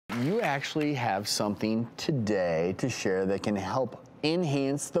you actually have something today to share that can help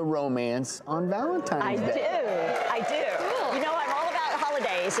enhance the romance on Valentine's Day. I do. Cool. You know, I'm all about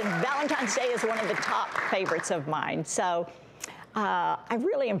holidays, and Valentine's Day is one of the top favorites of mine. So I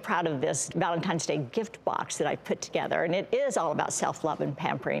really am proud of this Valentine's Day gift box that I put together, and it is all about self-love and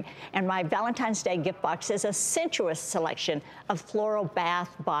pampering. And my Valentine's Day gift box is a sensuous selection of floral bath,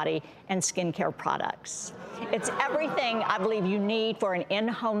 body, and skincare products. It's everything I believe you need for an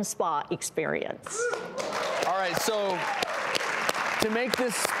in-home spa experience. All right, so to make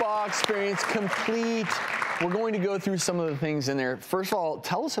this spa experience complete, we're going to go through some of the things in there. First of all,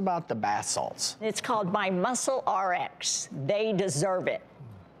 tell us about the bath salts. It's called My Muscle RX. They deserve it.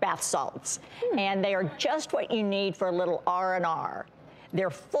 Bath salts. And they are just what you need for a little R&R. They're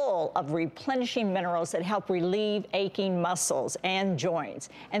full of replenishing minerals that help relieve aching muscles and joints.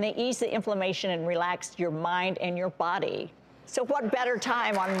 And they ease the inflammation and relax your mind and your body. So what better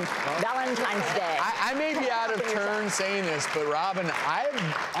time on Valentine's Day? I may be out of turn saying this, but Robin,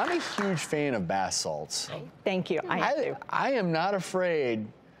 I'm a huge fan of bath salts. Thank you. I am not afraid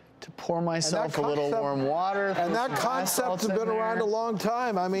to pour myself a little warm water. And that concept has been around a long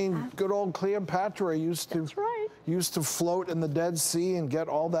time. I mean, good old Cleopatra used to float in the Dead Sea and get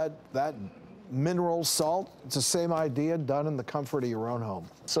all that mineral salt. It's the same idea done in the comfort of your own home.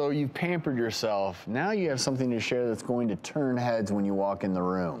 So you've pampered yourself. Now you have something to share that's going to turn heads when you walk in the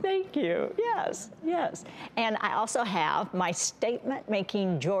room. Thank you. Yes, yes. And I also have my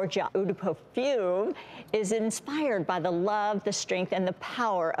statement-making Georgia Oud perfume is inspired by the love, the strength, and the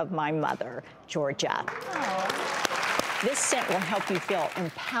power of my mother, Georgia. Oh. This scent will help you feel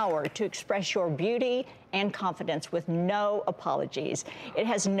empowered to express your beauty and confidence with no apologies. It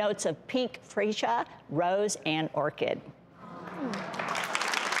has notes of pink freesia, rose, and orchid.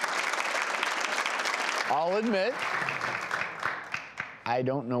 I'll admit, I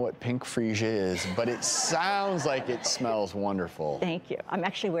don't know what pink freesia is, but it sounds like it smells wonderful. Thank you. I'm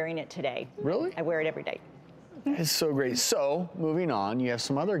actually wearing it today. Really? I wear it every day. It's so great. So, moving on, you have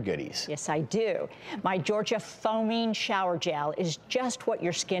some other goodies. Yes, I do. My Georgia Foaming Shower Gel is just what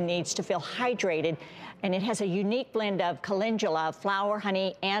your skin needs to feel hydrated, and it has a unique blend of calendula, flower,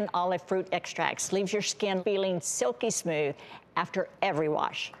 honey, and olive fruit extracts. Leaves your skin feeling silky smooth after every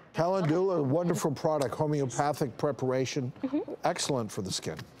wash. Calendula, wonderful product, homeopathic preparation, excellent for the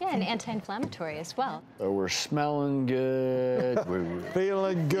skin. Yeah, and anti-inflammatory as well. So we're smelling good. We're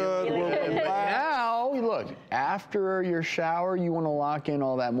feeling good. Now, look, after your shower, you want to lock in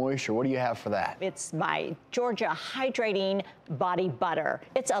all that moisture. What do you have for that? It's my Georgia Hydrating Body Butter.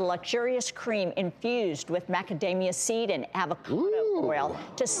 It's a luxurious cream infused with macadamia seed and avocado oil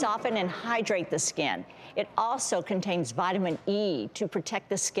to soften and hydrate the skin. It also contains vitamin E to protect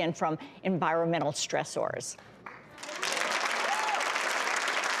the skin from environmental stressors.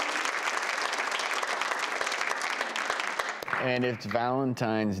 And it's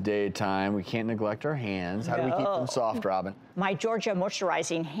Valentine's Day time. We can't neglect our hands. How do we keep them soft, Robin? My Georgia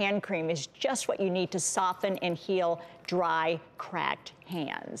Moisturizing Hand Cream is just what you need to soften and heal dry, cracked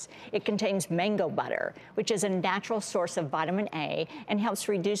hands. It contains mango butter, which is a natural source of vitamin A and helps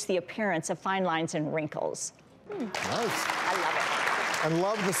reduce the appearance of fine lines and wrinkles. Nice. I love it. And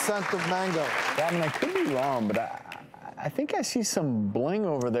love the scent of mango. Robin, I could be wrong, but I think I see some bling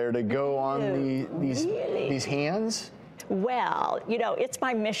over there to go on these hands. Well, you know, it's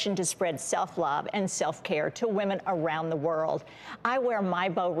my mission to spread self-love and self-care to women around the world. I wear my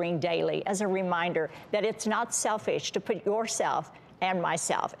bow ring daily as a reminder that it's not selfish to put yourself and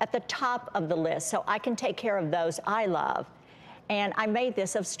myself at the top of the list so I can take care of those I love. And I made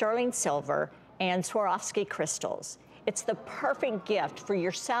this of sterling silver and Swarovski crystals. It's the perfect gift for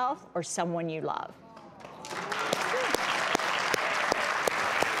yourself or someone you love.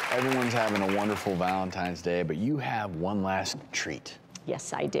 Everyone's having a wonderful Valentine's Day, but you have one last treat.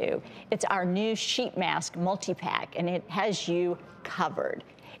 Yes, I do. It's our new sheet mask multi-pack, and it has you covered.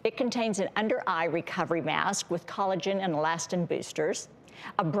 It contains an under-eye recovery mask with collagen and elastin boosters,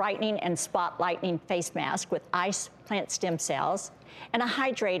 a brightening and spotlighting face mask with ice plant stem cells, and a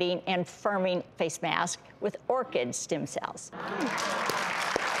hydrating and firming face mask with orchid stem cells. I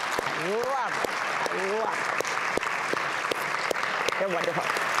love it. I love it. They're wonderful.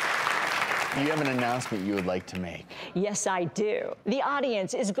 You have an announcement you would like to make. Yes, I do. The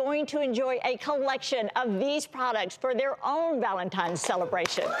audience is going to enjoy a collection of these products for their own Valentine's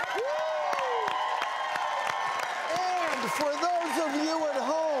celebration. And for those of you at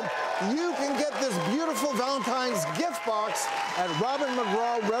home, you can get this beautiful Valentine's gift box at Robin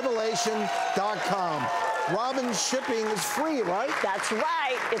McGraw Revelation.com. Robin's shipping is free, right? That's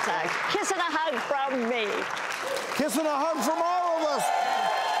right. It's a kiss and a hug from me. Kiss and a hug from all of us.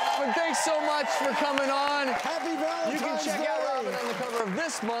 thanks so much for coming on. Happy Valentine's Day. You can check out Robin on the cover of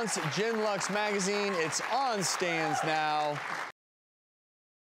this month's Gin Lux magazine. It's on stands now.